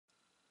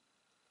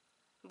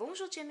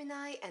Bonjour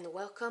Gemini and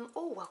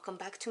welcome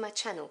back to my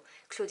channel.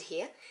 Claude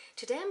here.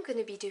 Today I'm going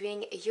to be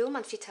doing your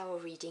monthly tarot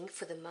reading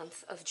for the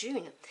month of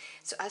June.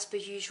 So as per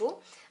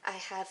usual, I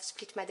have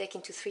split my deck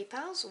into three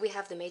piles. We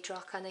have the major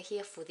arcana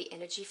here for the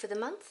energy for the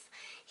month.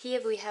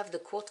 Here we have the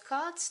court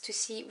cards to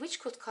see which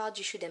court card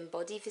you should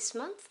embody this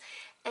month,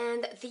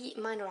 and the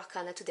minor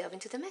arcana to delve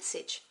into the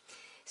message.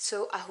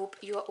 So I hope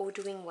you are all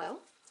doing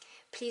well.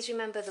 Please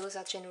remember those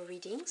are general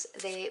readings.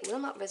 They will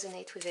not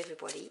resonate with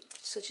everybody,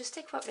 so just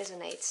take what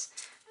resonates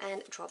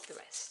and drop the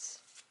rest.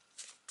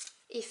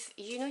 If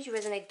you know you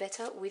resonate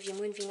better with your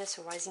moon, Venus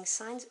or rising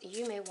signs,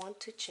 you may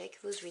want to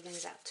check those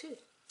readings out too.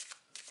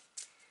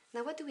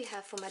 Now what do we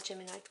have for my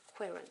Gemini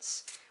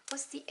querents?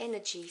 What's the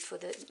energy for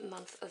the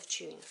month of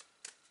June?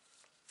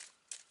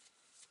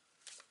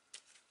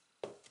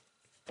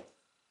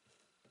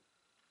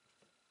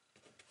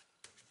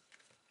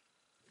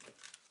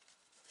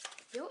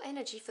 Your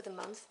energy for the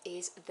month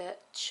is the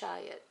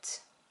Chariot.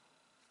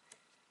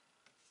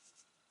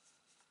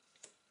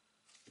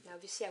 Now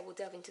obviously I will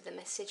delve into the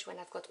message when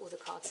I've got all the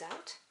cards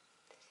out.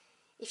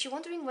 If you're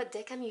wondering what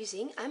deck I'm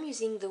using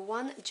the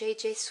one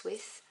JJ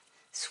Swiss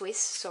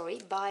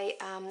by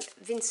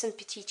Vincent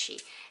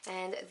Pitisci,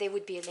 and there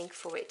would be a link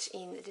for it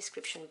in the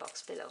description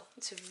box below.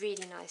 It's a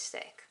really nice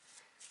deck.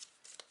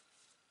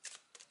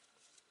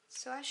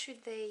 So how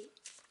should they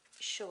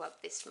show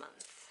up this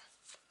month?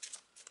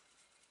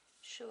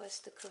 Show us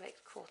the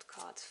correct court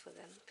cards for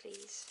them,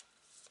 please.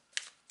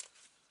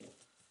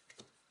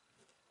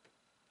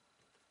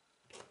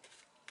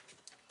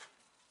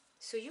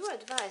 So you are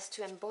advised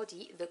to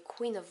embody the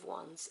Queen of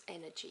Wands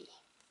energy.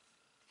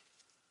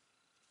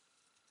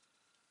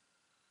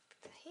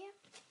 Put that here.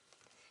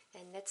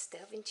 And let's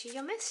delve into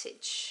your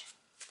message.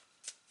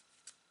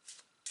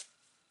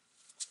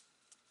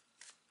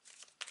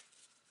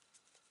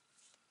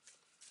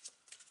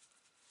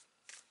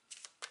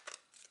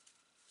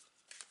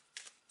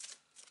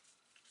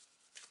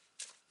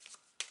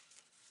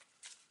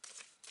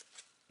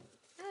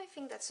 I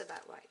think that's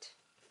about right.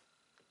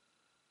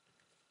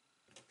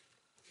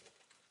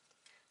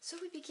 So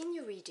we begin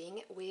your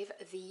reading with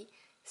the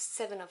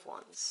Seven of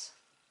Wands.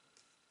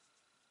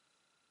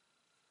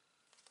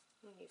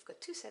 You've got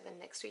two seven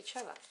next to each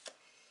other.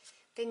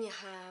 Then you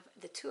have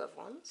the Two of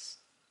Wands.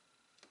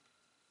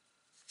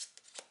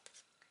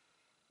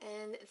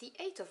 And the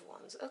Eight of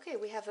Wands. Okay,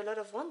 we have a lot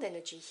of wand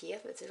energy here.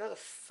 There's a lot of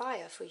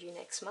fire for you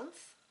next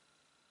month.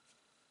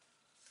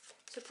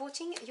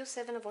 Supporting your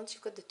Seven of Wands,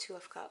 you've got the Two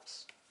of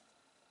Cups.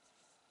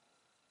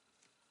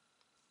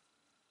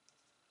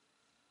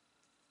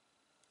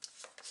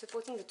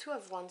 Supporting the Two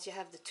of Wands, you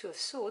have the Two of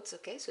Swords.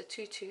 Okay, so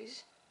two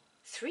twos,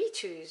 three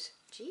twos.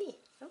 Gee,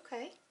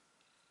 okay.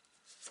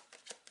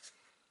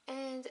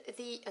 And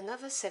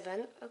another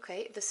seven.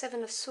 Okay, the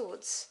Seven of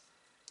Swords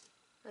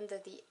under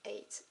the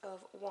Eight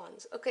of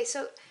Wands. Okay,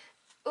 so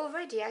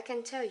already I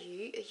can tell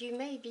you, you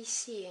may be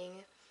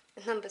seeing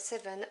number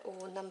seven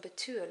or number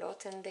two a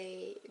lot, and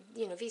they,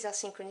 these are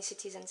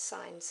synchronicities and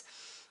signs,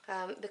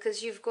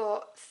 because you've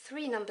got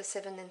three number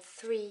seven and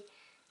three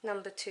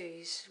number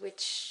twos,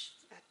 which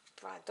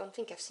I don't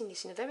think I've seen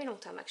this in a very long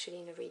time actually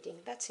in a reading.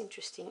 That's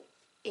interesting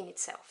in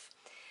itself.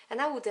 And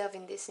I will delve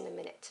in this in a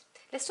minute.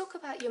 Let's talk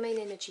about your main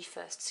energy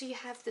first. So you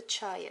have the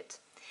Chariot.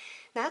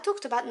 Now I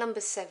talked about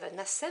number seven.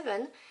 Now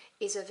seven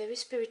is a very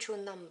spiritual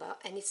number,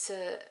 and it's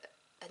a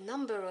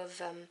number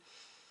of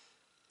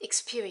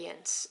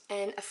experience.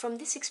 And from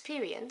this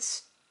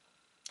experience,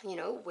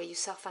 where you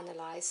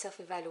self-analyze,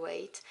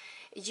 self-evaluate,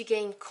 you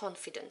gain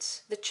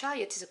confidence. The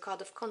Chariot is a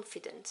card of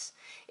confidence.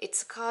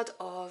 It's a card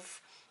of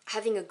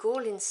having a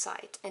goal in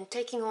sight and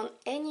taking on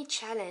any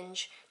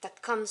challenge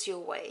that comes your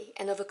way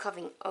and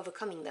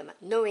overcoming them,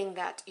 knowing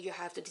that you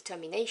have the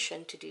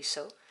determination to do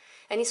so.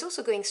 And it's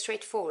also going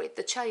straight forward.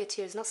 The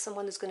Charioteer is not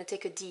someone who's going to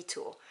take a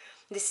detour.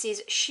 This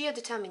is sheer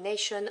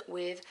determination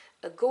with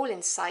a goal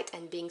in sight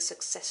and being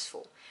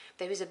successful.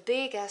 There is a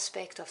big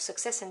aspect of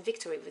success and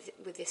victory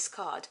with this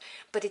card,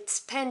 but it's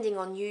depending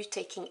on you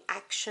taking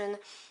action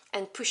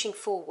and pushing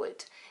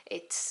forward.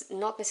 It's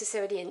not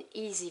necessarily an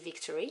easy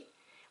victory,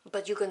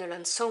 but you're going to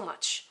learn so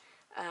much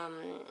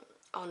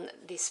on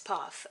this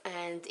path,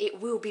 and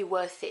it will be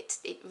worth it.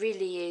 It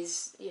really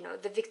is,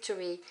 the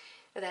victory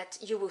that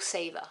you will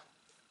savor.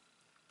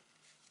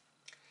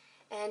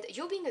 And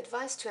you're being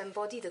advised to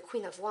embody the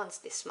Queen of Wands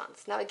this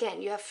month. Now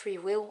again, you have free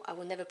will. I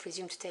will never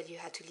presume to tell you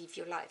how to live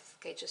your life,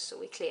 okay, just so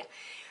we're clear.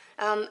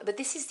 But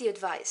this is the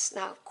advice.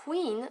 Now,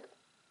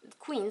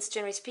 queens,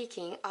 generally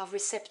speaking, are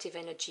receptive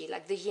energy,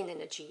 like the yin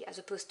energy, as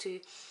opposed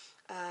to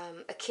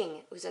a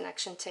king who's an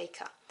action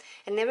taker.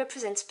 And they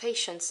represent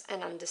patience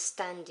and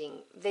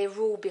understanding. They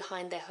rule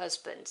behind their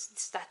husbands.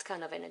 It's that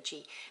kind of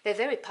energy. They're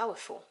very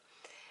powerful,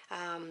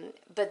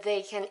 but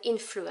they can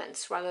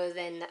influence rather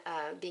than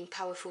being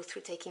powerful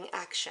through taking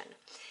action.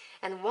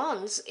 And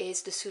Wands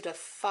is the suit of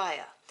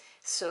fire.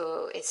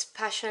 So it's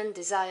passion,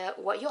 desire,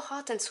 what your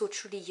heart and soul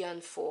truly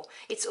yearn for.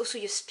 It's also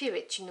your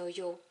spirit,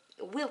 your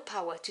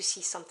willpower to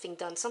see something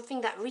done,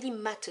 something that really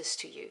matters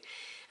to you.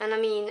 And I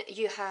mean,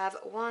 you have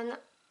 1,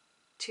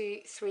 2,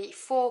 3,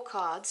 4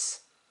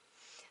 cards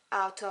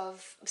out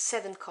of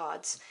 7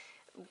 cards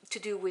to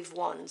do with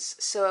wands.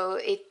 So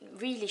it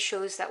really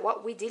shows that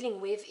what we're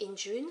dealing with in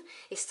June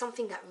is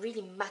something that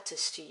really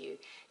matters to you.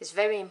 It's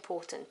very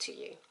important to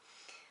you.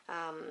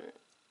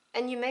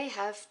 And you may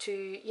have to,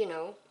 you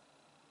know,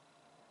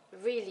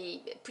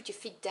 really put your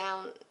feet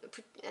down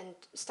and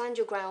stand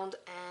your ground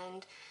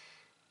and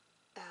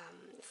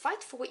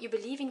fight for what you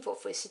believe in for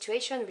a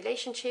situation,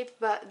 relationship,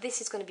 but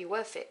this is going to be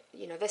worth it.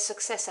 You know, there's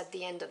success at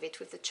the end of it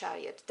with the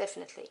Chariot,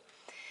 definitely.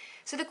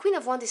 So the Queen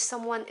of Wands is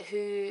someone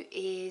who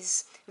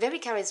is very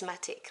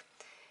charismatic.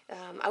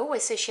 I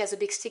always say she has a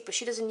big stick, but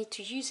she doesn't need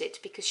to use it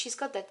because she's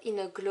got that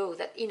inner glow,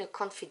 that inner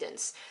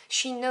confidence.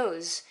 She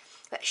knows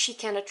that she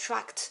can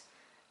attract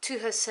to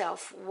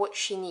herself what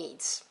she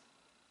needs.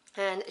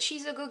 And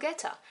she's a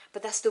go-getter,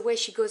 but that's the way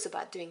she goes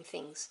about doing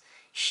things.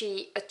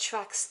 She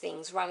attracts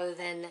things rather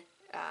than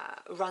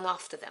run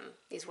after them,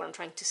 is what I'm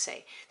trying to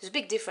say. There's a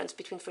big difference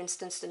between, for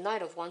instance, the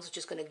Knight of Wands, who's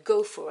just going to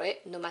go for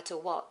it no matter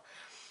what,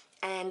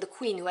 and the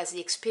Queen, who has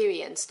the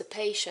experience, the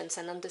patience,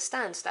 and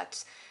understands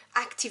that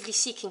actively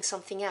seeking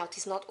something out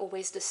is not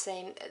always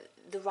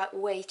the right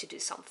way to do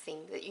something,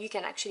 that you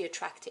can actually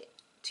attract it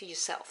to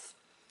yourself.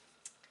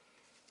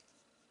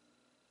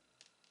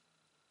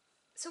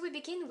 So we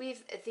begin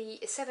with the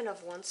 7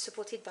 of Wands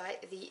supported by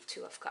the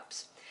 2 of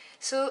Cups.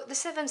 So the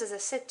 7s, as I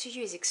said to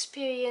you, is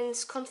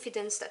experience,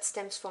 confidence that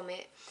stems from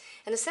it.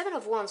 And the 7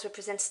 of Wands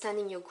represents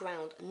standing your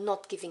ground,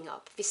 not giving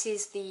up. This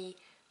is the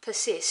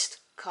persist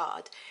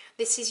card.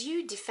 This is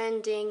you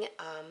defending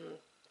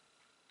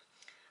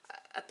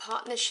a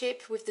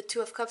partnership with the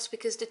 2 of Cups,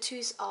 because the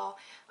 2s are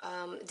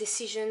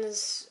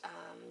decisions,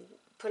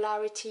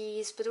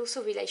 polarities, but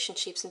also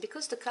relationships. And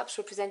because the Cups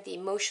represent the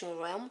emotional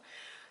realm,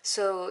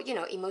 so, you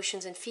know,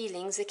 emotions and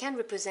feelings, they can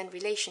represent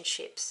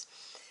relationships.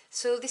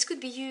 So this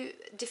could be you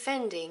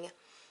defending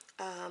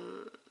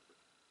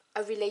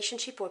a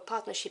relationship or a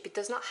partnership. It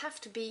does not have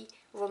to be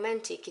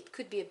romantic. It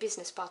could be a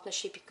business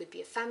partnership. It could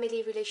be a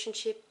family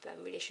relationship,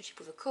 a relationship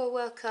with a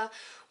co-worker,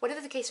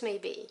 whatever the case may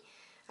be.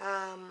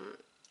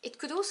 It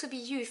could also be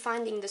you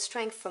finding the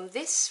strength from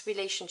this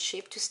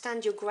relationship to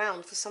stand your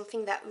ground for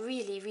something that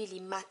really,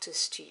 really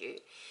matters to you.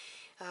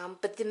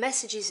 But the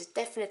message is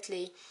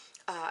definitely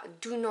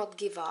do not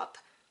give up,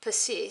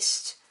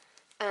 persist,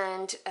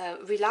 and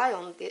rely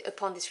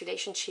upon this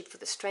relationship for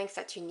the strength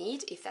that you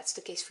need, if that's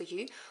the case for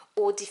you,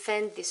 or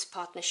defend this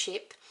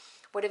partnership,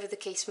 whatever the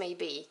case may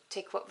be.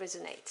 Take what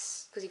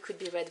resonates, because it could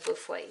be read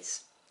both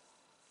ways.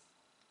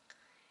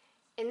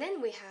 And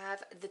then we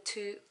have the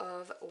 2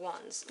 of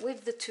Wands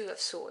with the 2 of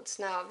Swords.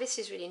 Now, this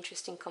is really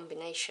interesting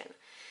combination,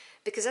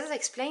 because as I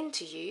explained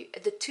to you,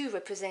 the 2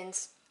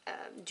 represents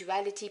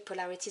duality,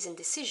 polarities, and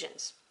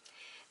decisions.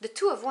 The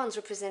 2 of Wands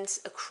represents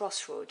a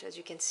crossroad, as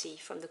you can see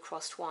from the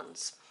crossed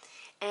wands.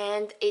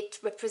 And it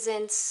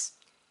represents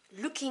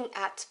looking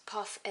at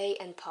path A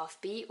and path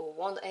B, or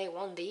wand A,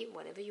 wand B,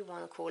 whatever you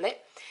want to call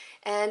it,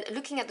 and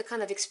looking at the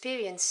kind of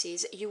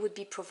experiences you would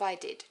be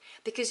provided.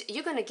 Because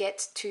you're going to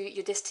get to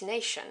your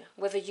destination,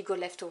 whether you go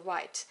left or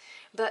right.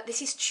 But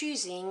this is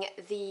choosing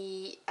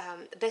the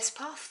best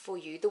path for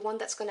you, the one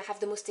that's going to have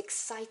the most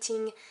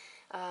exciting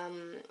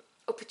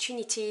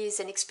opportunities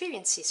and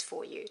experiences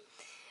for you.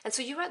 And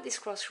so you're at this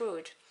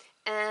crossroad,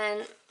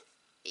 and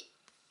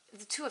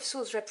the 2 of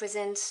Swords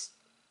represents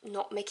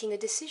not making a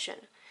decision.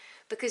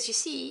 Because you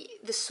see,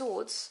 the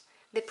swords,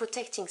 they're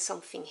protecting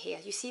something here.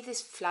 You see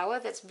this flower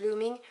that's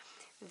blooming?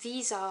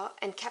 These are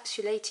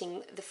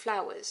encapsulating the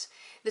flowers.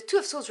 The 2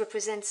 of Swords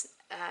represents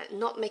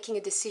not making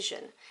a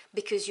decision,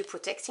 because you're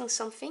protecting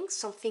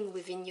something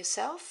within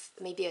yourself,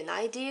 maybe an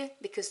idea,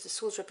 because the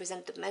swords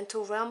represent the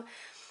mental realm.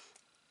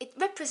 It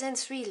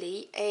represents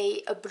really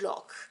a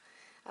block.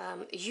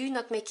 You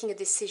not making a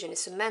decision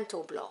is a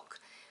mental block.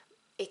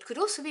 It could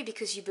also be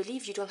because you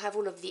believe you don't have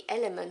all of the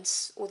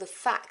elements or the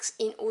facts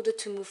in order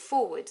to move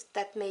forward.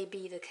 That may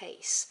be the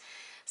case.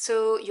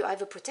 So you're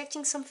either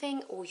protecting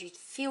something, or you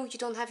feel you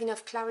don't have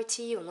enough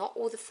clarity or not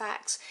all the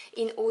facts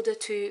in order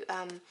to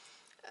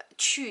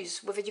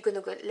choose whether you're going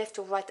to go left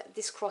or right at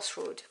this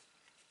crossroad.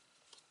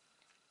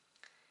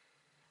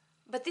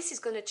 But this is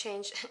going to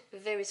change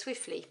very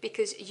swiftly,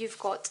 because you've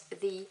got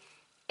the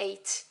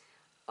 8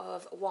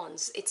 of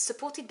Wands. It's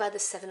supported by the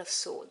 7 of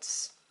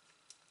Swords.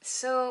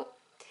 So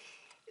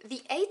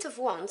the 8 of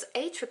Wands,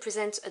 8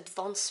 represents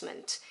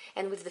advancement,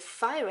 and with the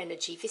fire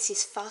energy, this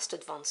is fast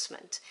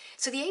advancement.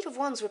 So the 8 of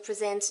Wands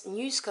represents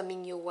news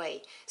coming your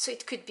way. So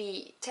it could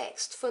be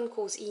text, phone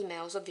calls,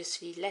 emails,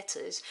 obviously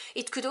letters.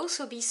 It could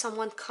also be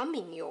someone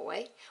coming your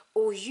way,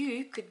 or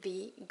you could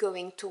be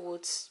going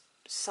towards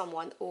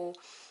someone or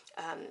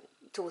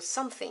towards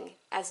something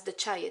as the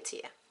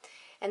Charioteer.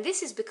 And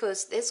this is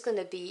because there's going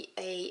to be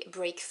a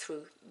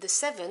breakthrough. The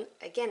 7,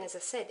 again, as I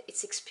said,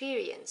 it's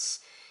experience.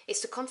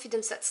 It's the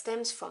confidence that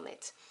stems from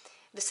it.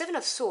 The 7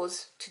 of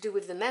Swords, to do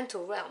with the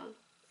mental realm,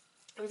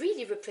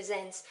 really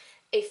represents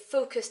a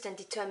focused and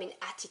determined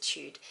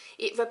attitude.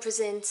 It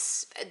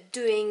represents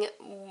doing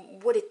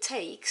what it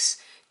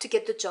takes to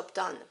get the job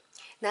done.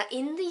 Now,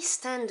 in the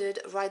standard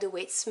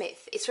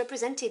Rider-Waite-Smith, it's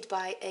represented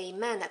by a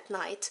man at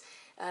night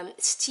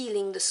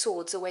stealing the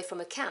swords away from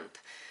a camp.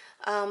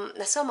 Now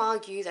some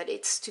argue that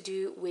it's to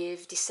do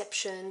with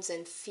deceptions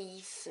and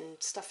thief and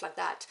stuff like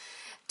that.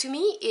 To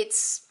me,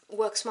 it's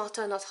work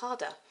smarter, not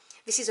harder.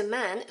 This is a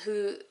man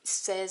who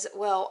says,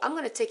 well, I'm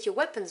going to take your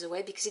weapons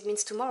away because it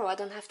means tomorrow I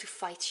don't have to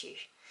fight you.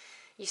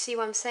 You see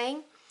what I'm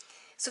saying?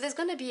 So there's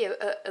going to be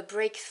a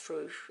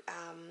breakthrough,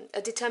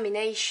 a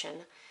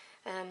determination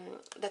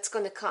that's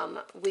going to come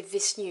with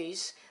this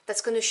news,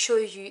 that's going to show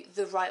you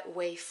the right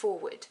way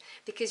forward.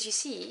 Because you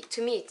see,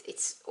 to me,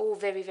 it's all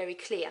very, very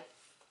clear.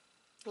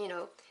 You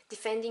know,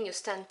 defending your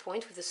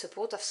standpoint with the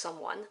support of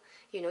someone.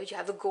 You know, you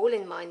have a goal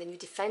in mind and you're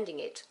defending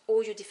it,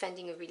 or you're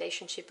defending a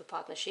relationship, a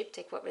partnership,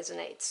 take what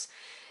resonates.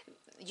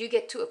 You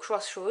get to a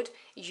crossroad,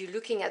 you're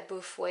looking at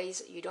both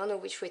ways, you don't know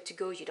which way to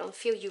go, you don't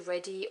feel you're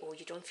ready, or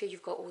you don't feel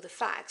you've got all the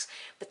facts,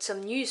 but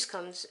some news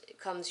comes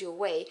your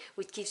way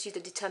which gives you the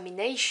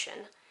determination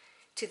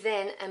to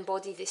then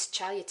embody this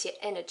charioteer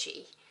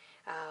energy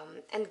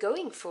and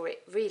going for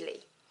it,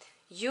 really.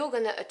 You're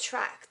going to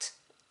attract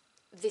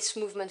this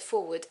movement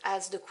forward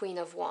as the Queen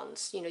of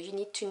Wands. You know, you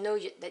need to know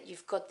that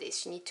you've got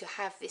this. You need to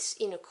have this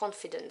inner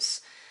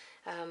confidence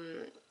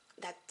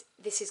that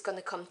this is going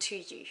to come to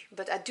you.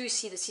 But I do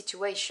see the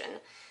situation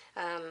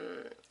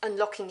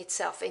unlocking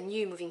itself and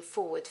you moving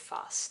forward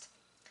fast.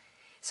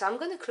 So I'm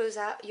going to close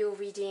out your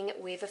reading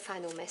with a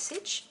final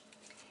message.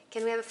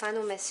 Can we have a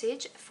final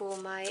message for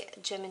my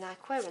Gemini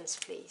Aquarians,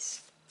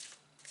 please?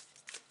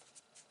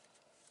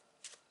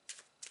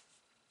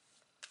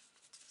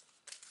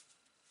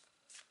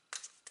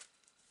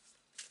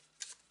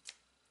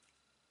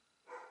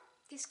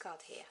 This card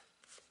here,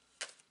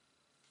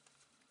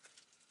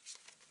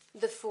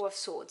 the Four of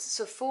Swords.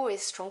 So 4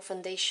 is strong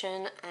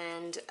foundation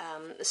and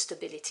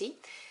stability.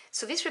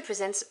 So this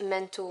represents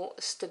mental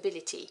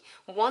stability.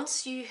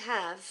 Once you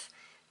have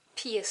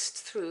pierced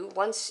through,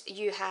 once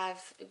you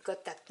have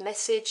got that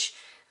message,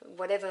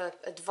 whatever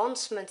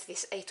advancement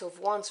this 8 of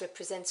Wands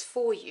represents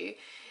for you,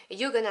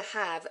 you're going to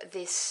have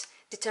this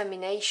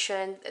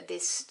determination,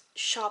 this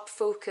sharp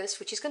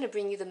focus, which is going to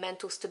bring you the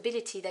mental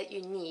stability that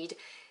you need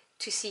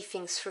to see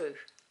things through.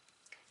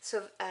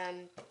 So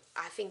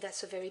I think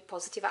that's a very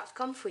positive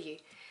outcome for you.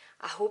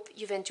 I hope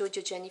you've enjoyed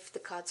your journey for the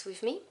cards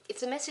with me. If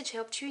the message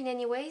helped you in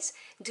any ways,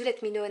 do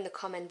let me know in the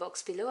comment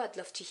box below. I'd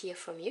love to hear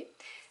from you.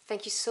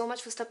 Thank you so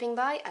much for stopping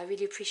by. I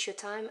really appreciate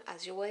your time,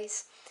 as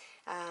always.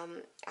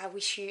 I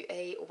wish you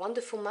a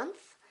wonderful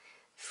month,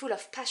 full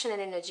of passion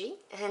and energy,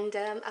 and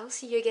I'll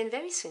see you again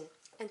very soon.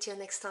 Until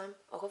next time,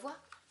 au revoir.